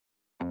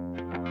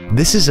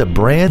This is a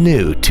brand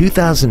new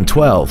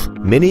 2012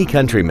 Mini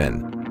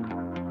Countryman.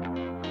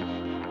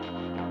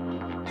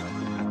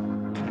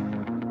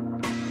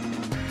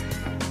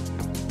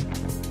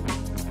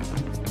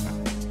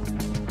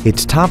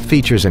 Its top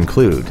features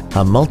include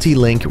a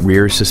multi-link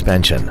rear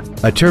suspension,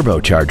 a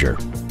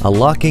turbocharger, a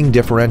locking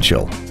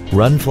differential,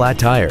 run-flat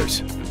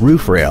tires,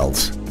 roof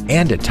rails,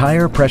 and a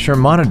tire pressure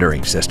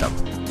monitoring system.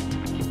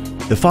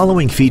 The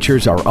following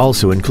features are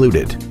also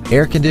included: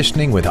 air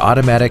conditioning with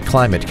automatic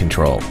climate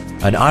control,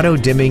 an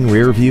auto-dimming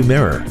rear-view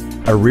mirror,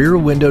 a rear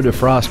window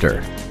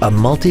defroster, a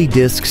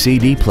multi-disc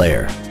CD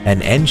player,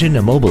 an engine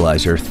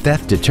immobilizer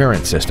theft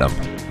deterrent system,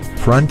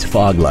 front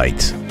fog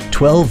lights,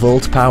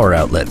 12-volt power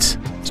outlets,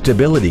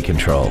 stability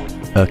control,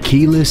 a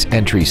keyless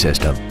entry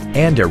system,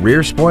 and a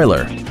rear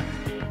spoiler.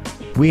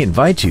 We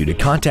invite you to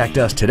contact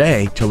us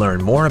today to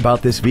learn more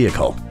about this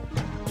vehicle.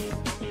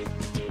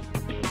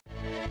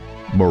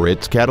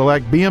 Moritz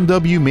Cadillac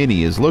BMW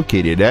Mini is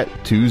located at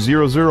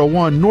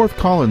 2001 North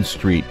Collins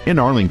Street in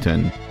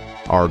Arlington.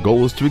 Our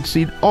goal is to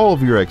exceed all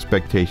of your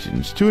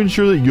expectations to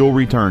ensure that you'll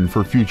return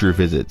for future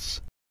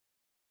visits.